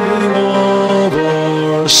of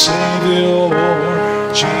our Savior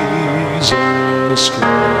Jesus Christ.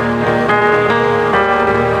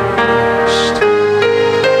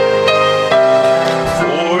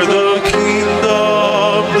 For the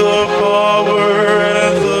kingdom, the power,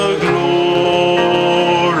 and the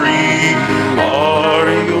glory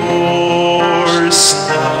are yours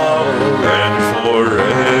now and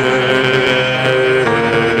forever.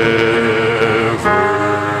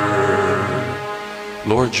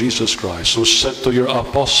 Lord Jesus Christ, who said to your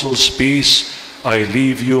apostles, "Peace I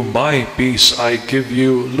leave you, my peace I give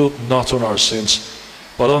you," look not on our sins,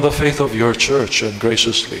 but on the faith of your church, and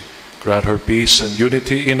graciously grant her peace and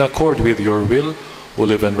unity in accord with your will, who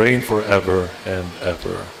live and reign forever and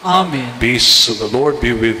ever. Amen. Peace of the Lord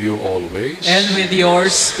be with you always. And with your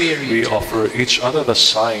spirit. We offer each other the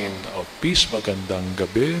sign of peace. Magandang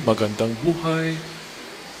gabi, magandang buhay,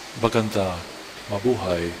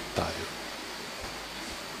 mabuhay tayo.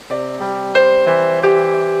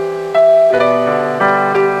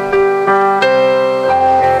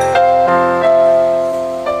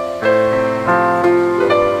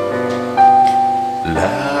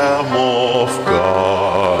 Lamb of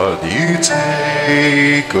God, you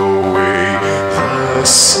take away the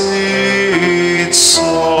sins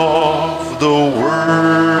of the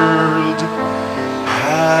world.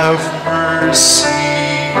 Have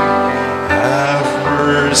mercy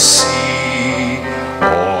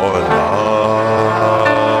on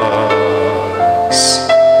us.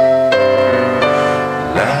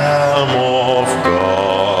 Lamb of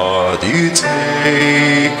God, you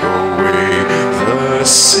take away the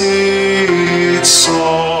sins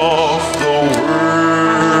of the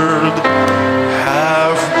world.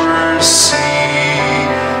 Have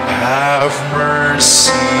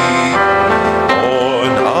mercy on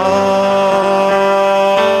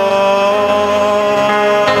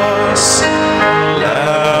us.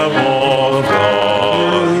 Lamb of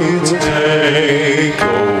God, you take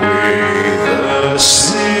away the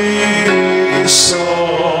sins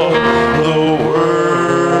of the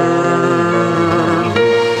world.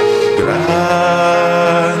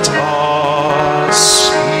 Grant us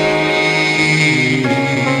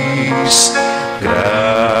peace.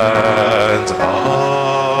 Grant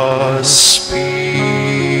us peace.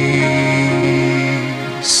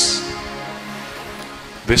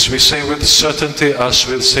 This we say with certainty, as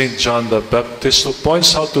with St. John the Baptist, who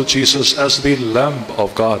points out to Jesus as the Lamb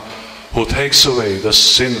of God, who takes away the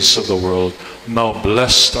sins of the world. Now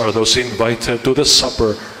blessed are those invited to the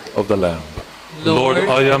supper of the Lamb. Lord,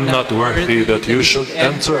 I am not worthy that you should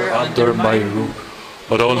enter under my roof,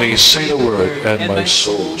 but only say the word, and my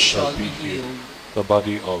soul shall be healed. The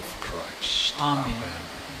body of Christ. Amen.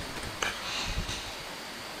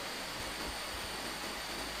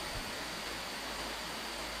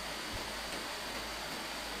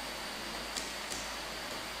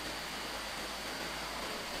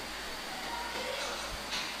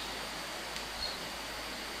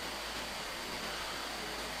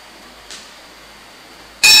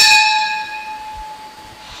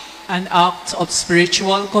 An act of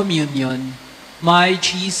spiritual communion. My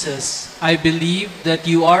Jesus, I believe that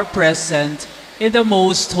you are present in the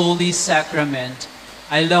most holy sacrament.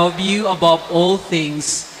 I love you above all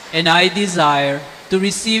things, and I desire to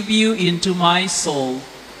receive you into my soul.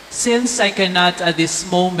 Since I cannot at this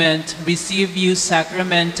moment receive you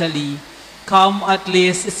sacramentally, come at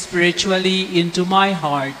least spiritually into my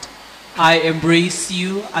heart. I embrace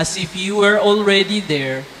you as if you were already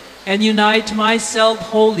there, and unite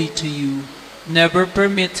myself wholly to you. Never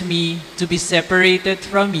permit me to be separated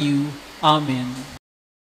from you. Amen.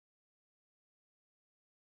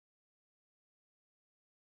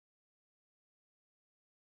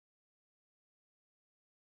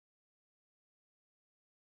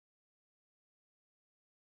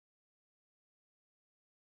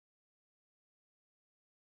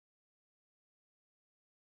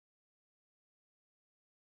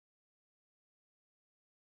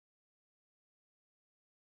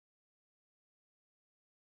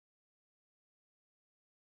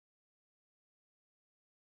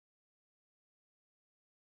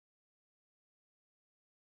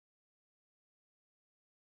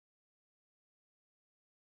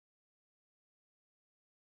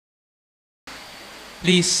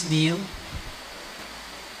 Please kneel.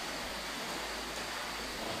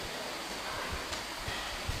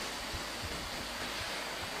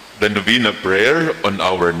 The novena prayer on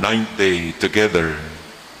our ninth day together.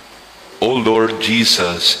 O Lord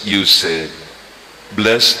Jesus, you said,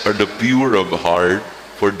 "Blessed are the pure of heart,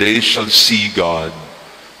 for they shall see God."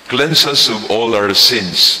 Cleanse us of all our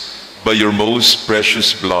sins by your most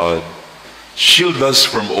precious blood. Shield us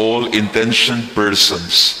from all intentioned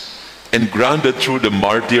persons, and grant that through the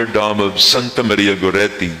martyrdom of Santa Maria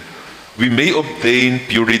Goretti, we may obtain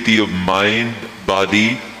purity of mind,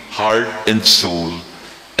 body, heart, and soul,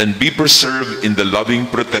 and be preserved in the loving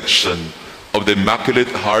protection of the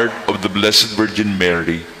Immaculate Heart of the Blessed Virgin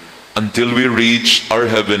Mary, until we reach our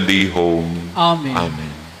heavenly home. Amen.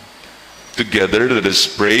 Amen. Together, let us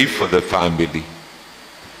pray for the family.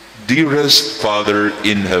 Dearest Father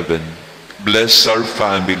in heaven, bless our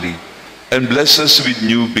family and bless us with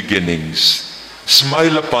new beginnings.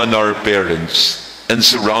 Smile upon our parents and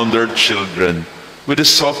surround our children with the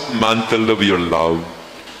soft mantle of your love.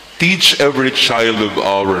 Teach every child of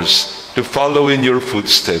ours to follow in your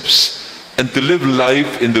footsteps and to live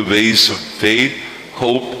life in the ways of faith,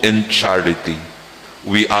 hope, and charity.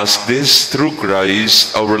 We ask this through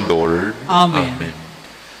Christ our Lord. Amen.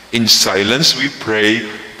 In silence, we pray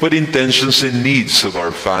for the intentions and needs of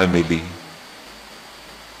our family.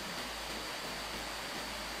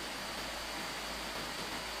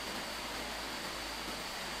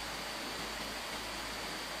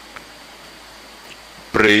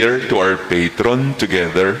 Prayer to our patron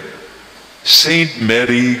together. Saint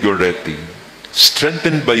Mary Goretti,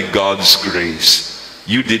 strengthened by God's grace,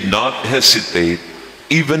 you did not hesitate,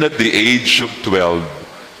 even at the age of 12,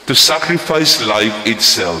 to sacrifice life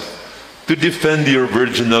itself to defend your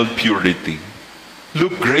virginal purity.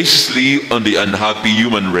 Look graciously on the unhappy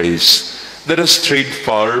human race that has strayed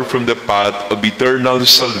far from the path of eternal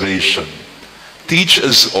salvation. Teach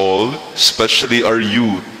us all, especially our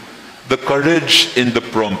youth, the courage and the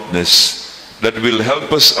promptness that will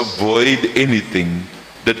help us avoid anything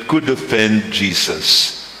that could offend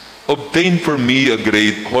Jesus. Obtain for me a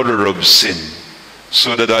great horror of sin,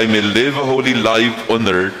 so that I may live a holy life on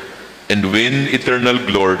earth and win eternal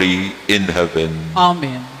glory in heaven.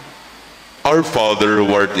 Amen. Our Father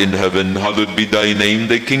who art in heaven, hallowed be thy name.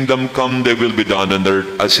 Thy kingdom come, thy will be done on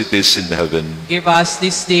earth as it is in heaven. Give us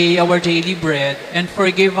this day our daily bread, and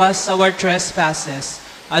forgive us our trespasses,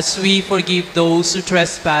 as we forgive those who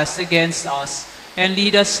trespass against us. And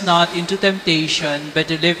lead us not into temptation, but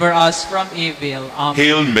deliver us from evil. Amen.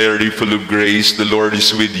 Hail Mary, full of grace, the Lord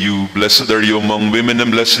is with you. Blessed are you among women,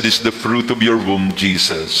 and blessed is the fruit of your womb,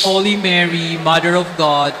 Jesus. Holy Mary, Mother of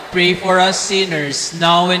God, pray for us sinners,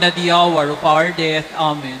 now and at the hour of our death.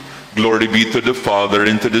 Amen. Glory be to the Father,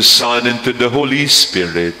 and to the Son, and to the Holy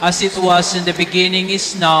Spirit. As it was in the beginning,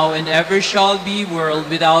 is now, and ever shall be, world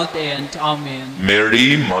without end. Amen.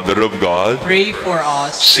 Mary, Mother of God, Pray for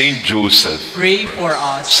us. Saint Joseph, Pray for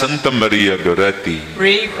us. Santa Maria Goretti,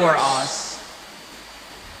 Pray for us.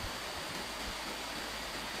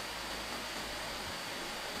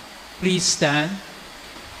 Please stand.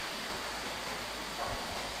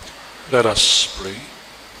 Let us pray.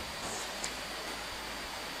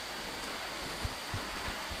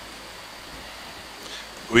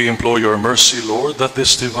 We implore your mercy, Lord, that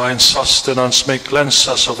this divine sustenance may cleanse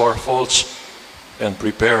us of our faults and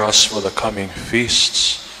prepare us for the coming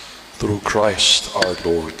feasts through Christ our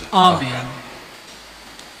Lord. Amen.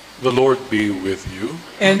 The Lord be with you.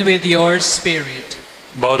 And with your spirit.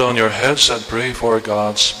 Bow down your heads and pray for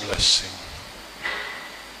God's blessing.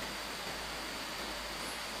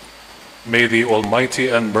 May the Almighty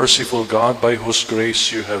and merciful God, by whose grace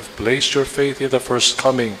you have placed your faith in the first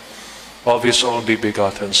coming of his only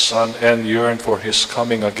begotten Son and yearn for his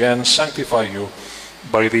coming again, sanctify you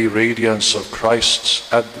by the radiance of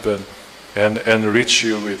Christ's advent and enrich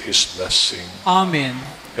you with his blessing. Amen.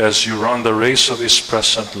 As you run the race of this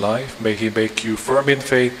present life, may he make you firm in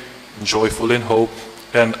faith, joyful in hope,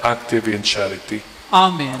 and active in charity.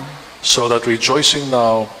 Amen. So that rejoicing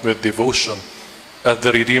now with devotion at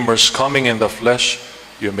the Redeemer's coming in the flesh,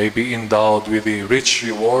 you may be endowed with the rich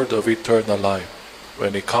reward of eternal life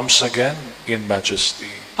when he comes again in majesty.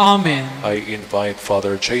 Amen. I invite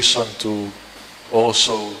Father Jason to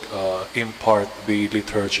also impart the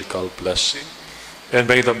liturgical blessing. And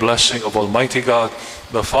may the blessing of Almighty God,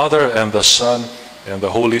 the Father and the Son and the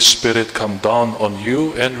Holy Spirit come down on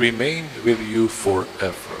you and remain with you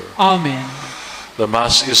forever. Amen. The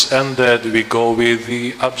Mass is ended. We go with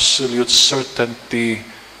the absolute certainty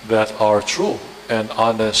that our true and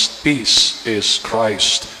honest peace is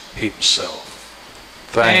Christ himself.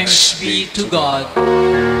 Thanks be to God.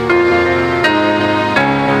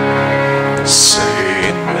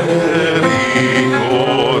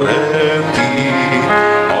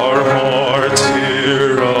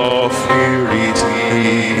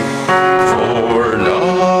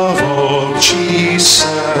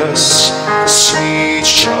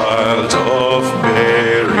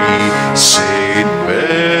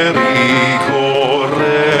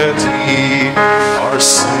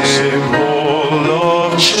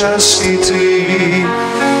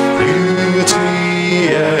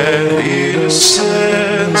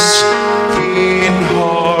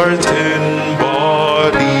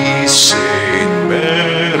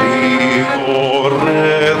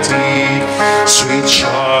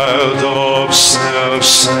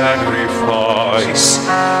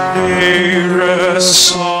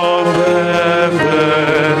 Princess of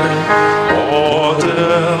heaven,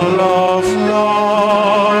 model of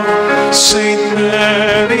love, Saint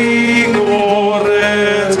Mary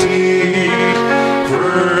Goretti,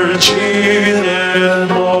 virgin and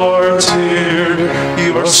martyr,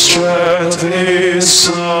 your strength is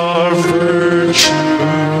our virtue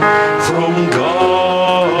from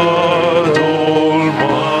God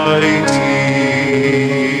Almighty.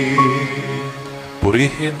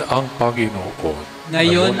 Purihin ang Panginoon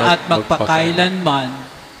ngayon at magpakailanman.